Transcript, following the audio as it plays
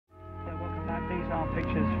are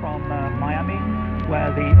pictures from Miami,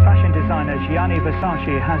 where the fashion designer Gianni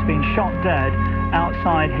Versace has been shot dead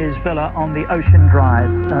outside his villa on the Ocean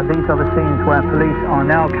Drive. These are the scenes where police are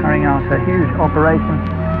now carrying out a huge operation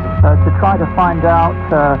to try to find out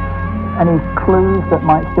any clues that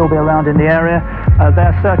might still be around in the area.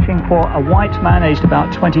 They're searching for a white man aged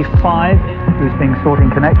about 25 who's being sought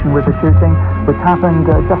in connection with the shooting, which happened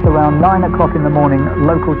just around 9 o'clock in the morning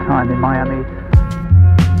local time in Miami.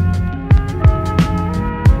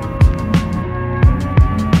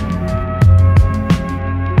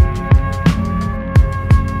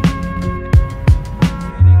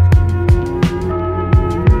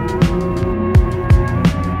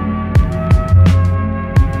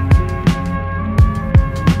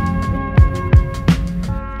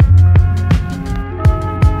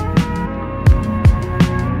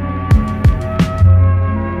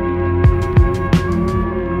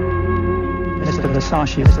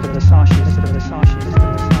 Versace,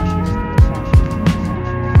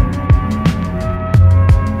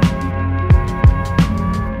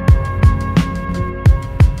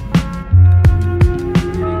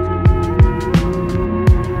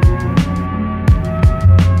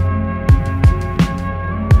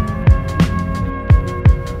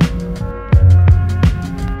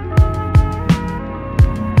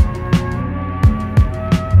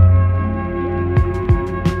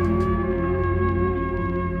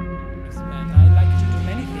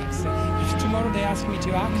 They ask me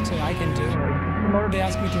to act, I can do. Tomorrow they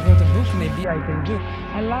ask me to write a book, maybe I can do.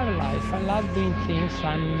 I love life, I love doing things,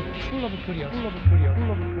 I'm full of curiosity.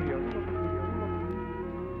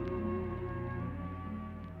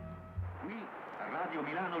 Qui a Radio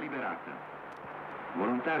Milano Liberata.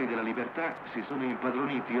 Volontari della libertà si sono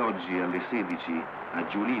impadroniti oggi alle 16 a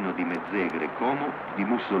Giulino di Mezzegre, Como, di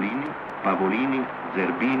Mussolini, Pavolini,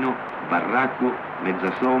 Zerbino, Barracco,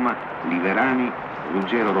 Mezzasoma, Liverani,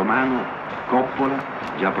 Ruggero Romano, Coppola,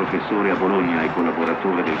 già professore a Bologna e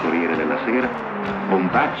collaboratore del Corriere della Sera,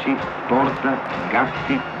 Bombacci, Porta,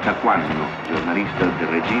 Gatti, Caquanno, giornalista del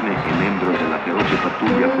regime e membro della feroce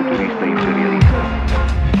pattuglia futurista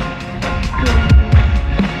imperialista.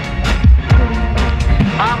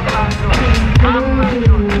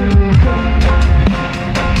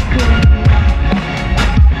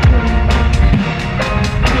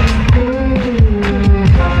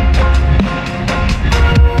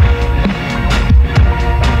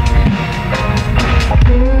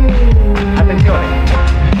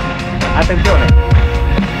 Attenzione!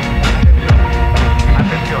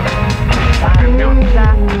 La lucha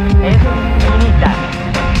es finita.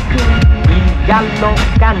 Il gallo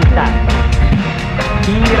canta.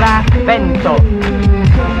 Tira vento.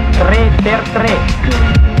 3 per 3.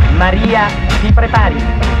 Maria si prepari.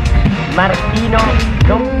 Martino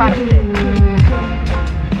non parte.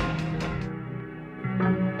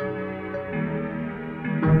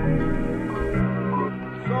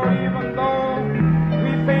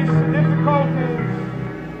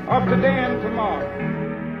 Of today and tomorrow,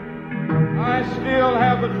 I still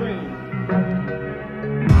have a dream.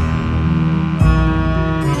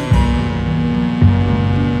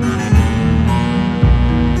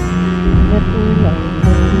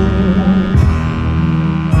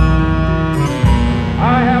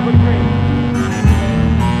 I have a dream.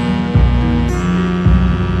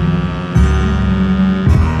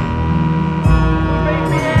 To make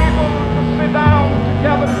me able to sit down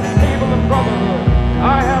together at the table of brotherhood. I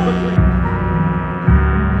have a dream.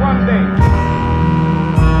 One day.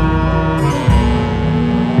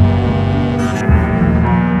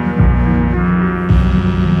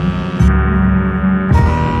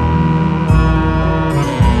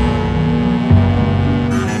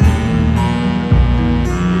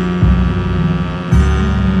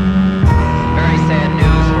 Very sad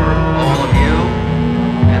news for all of you,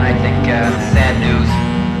 and I think sad news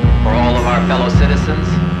for all of our fellow citizens.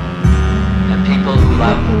 People who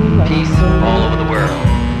love peace all over the world.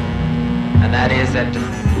 And that is that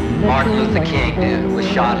Martin Luther King was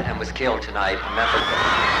shot and was killed tonight in Memphis.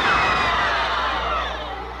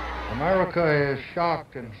 America is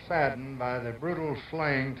shocked and saddened by the brutal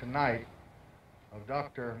slaying tonight of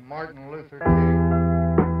Dr. Martin Luther King.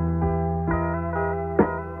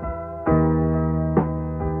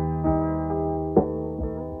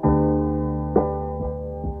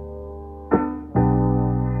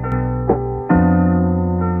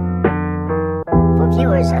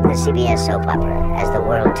 Viewers of the CBS soap opera As the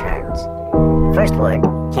World Turns. First word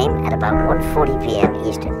came at about 1:40 p.m.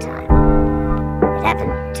 Eastern Time. It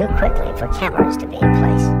happened too quickly for cameras to be in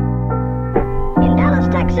place. In Dallas,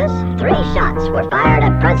 Texas, Texas, 3 shots were fired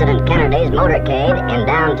at President Kennedy's motorcade in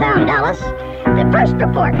downtown Dallas. The first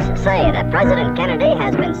reports say that President Kennedy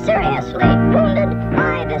has been seriously wounded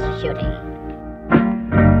by this shooting.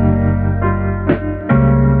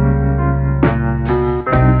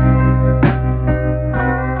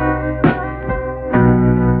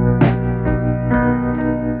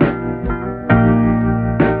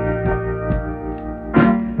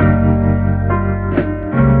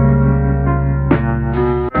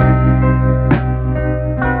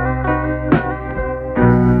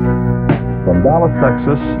 Dallas,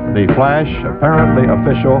 Texas, the flash, apparently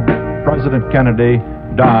official, President Kennedy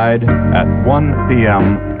died at 1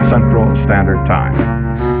 p.m. Central Standard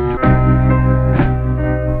Time.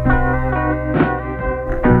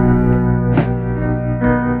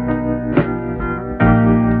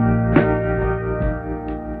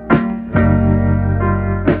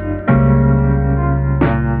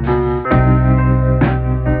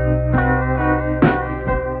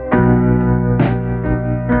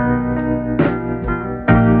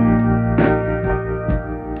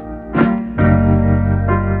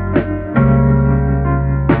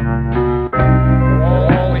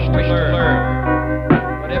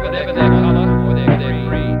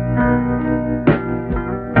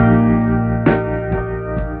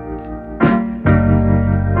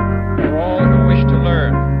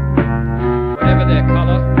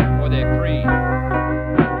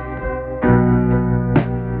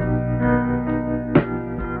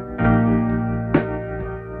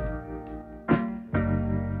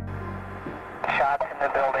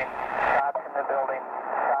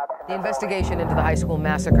 The investigation into the high school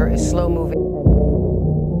massacre is slow-moving.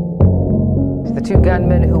 The 2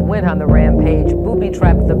 gunmen who went on the rampage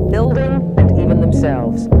booby-trapped the building and even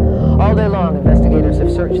themselves. All day long, investigators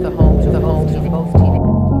have searched the homes of both teenagers.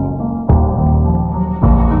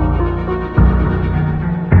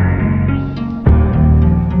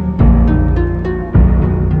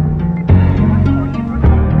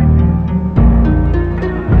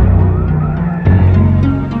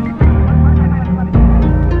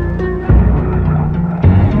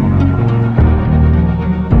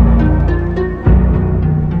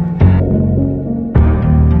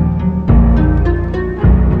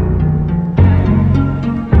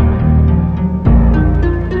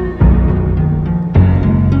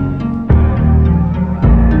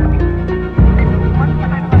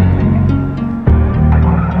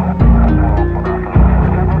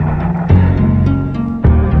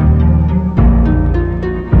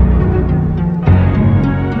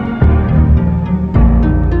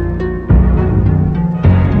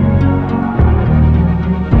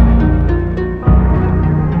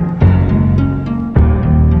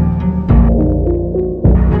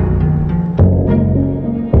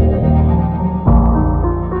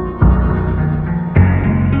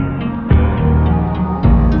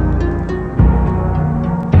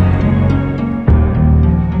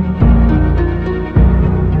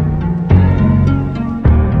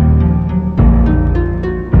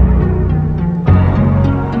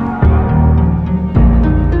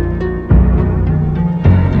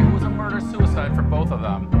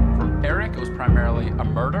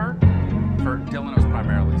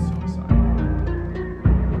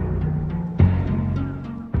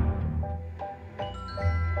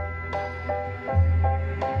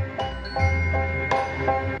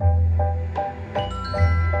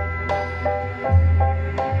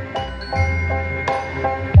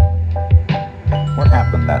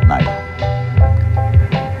 That night?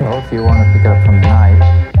 Well, if you want to pick it up from the night,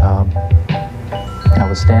 I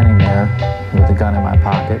was standing there with a gun in my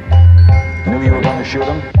pocket. Knew you were going to shoot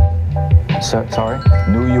him? Sorry?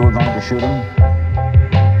 Knew you were going to shoot him?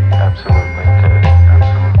 Absolutely.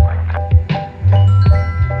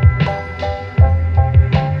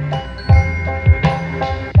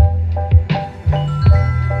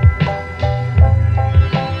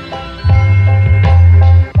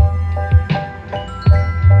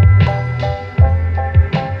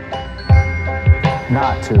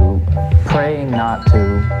 Not to, praying not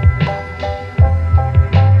to.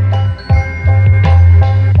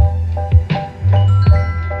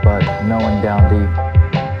 But knowing down deep,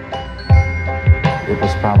 it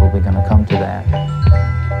was probably going to come to that.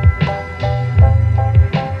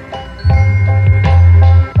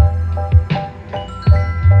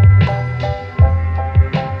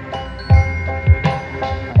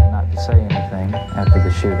 Not to say anything after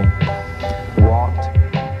the shooting. Walked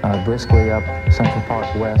briskly up Central Park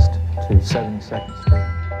West to 72nd Street.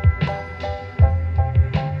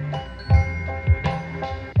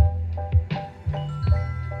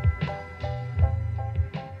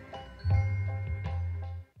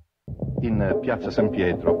 In In piazza San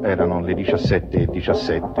Pietro erano le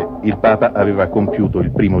 17:17. Il Papa aveva compiuto il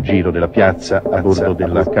primo giro della piazza a bordo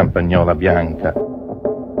della campagnola bianca. La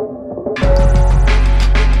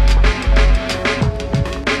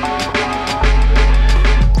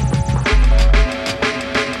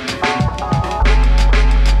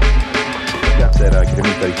piazza era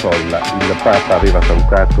gremita di folla, il Papa aveva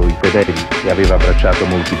salutato i fedeli e aveva abbracciato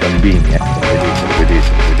molti bambini.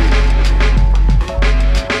 Vedete.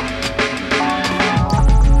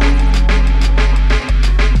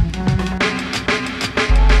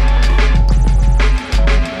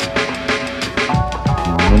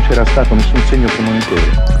 Non c'era stato nessun segno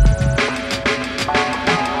premonitore.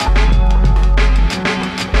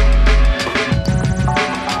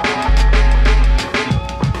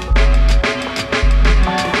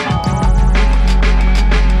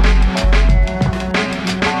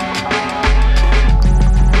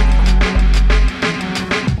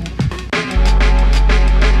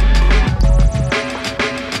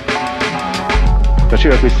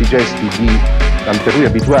 Faceva questi gesti per lui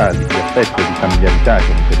abituali, di affetto e di familiarità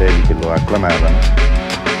con i fedeli che lo acclamavano.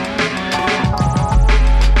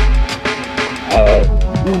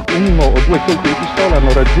 Uno o due colpi di pistola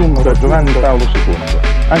hanno raggiunto Giovanni Paolo II.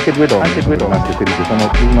 Anche due donne sono rimaste ferite,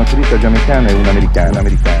 sono una turista giamaicana e una americana.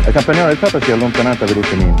 La campagnola del Papa si è allontanata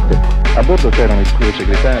velocemente. A bordo c'erano il suo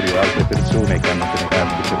segretario e altre persone che hanno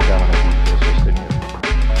tenecato e cercavano di sostenere.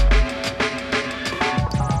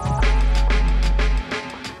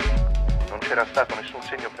 Non c'era stato nessun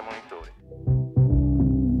segno premonitore.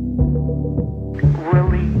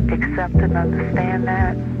 Will he accept and understand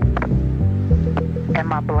that? And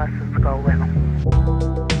my blessings go with him.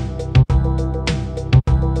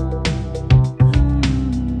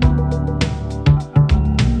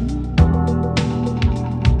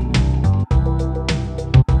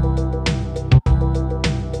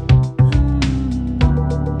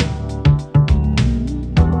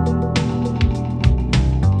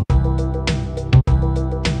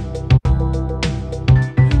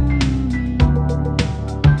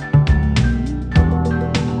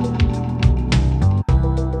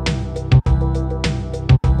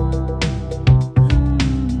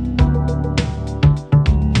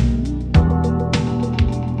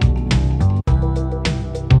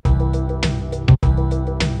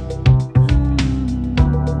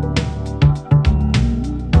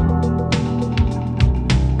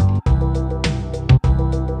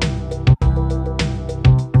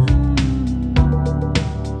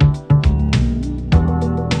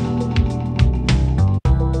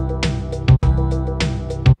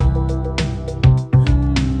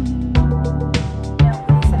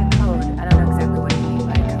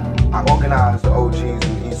 The OGs in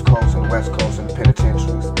the East Coast and the West Coast and the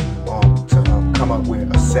penitentiaries to come up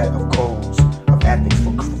with a set of codes of ethics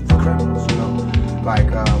for criminals, you know.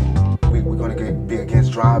 Like we're going to be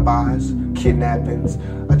against drive-bys, kidnappings,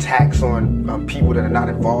 attacks on people that are not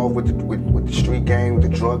involved with the street gang, with the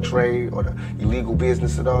drug trade or the illegal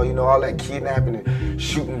business at all. You know, all that kidnapping and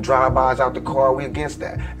shooting drive-bys out the car, we're against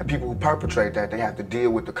that. And people who perpetrate that, they have to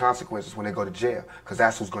deal with the consequences when they go to jail, because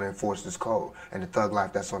that's who's going to enforce this code and the thug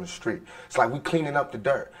life that's on the street. It's like we cleaning up the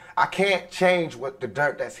dirt. I can't change the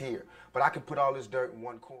dirt that's here, but I can put all this dirt in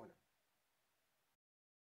one corner.